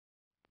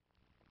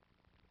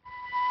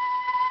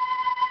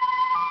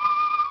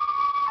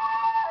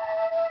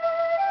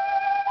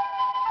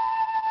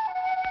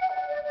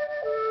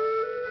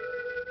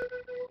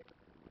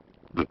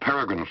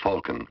Peregrine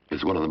Falcon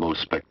is one of the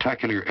most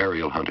spectacular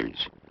aerial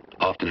hunters,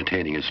 often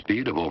attaining a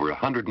speed of over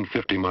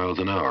 150 miles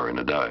an hour in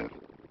a dive.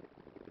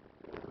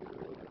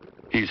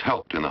 He's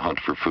helped in the hunt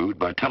for food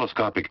by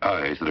telescopic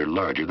eyes that are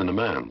larger than a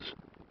man's.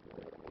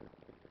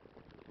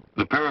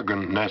 The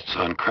peregrine nests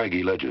on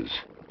craggy ledges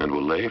and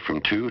will lay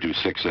from 2 to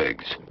 6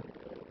 eggs.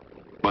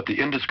 But the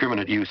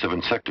indiscriminate use of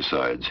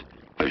insecticides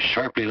has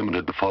sharply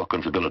limited the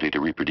falcon's ability to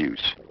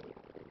reproduce,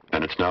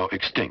 and it's now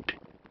extinct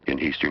in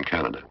eastern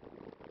Canada.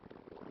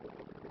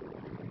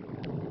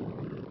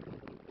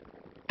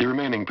 The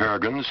remaining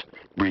peregrines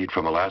breed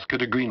from Alaska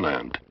to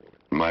Greenland,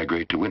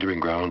 migrate to wintering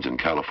grounds in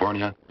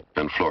California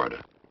and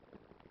Florida.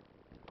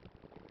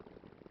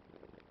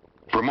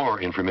 For more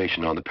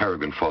information on the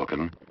peregrine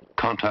falcon,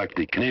 contact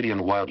the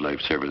Canadian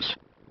Wildlife Service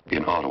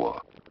in Ottawa.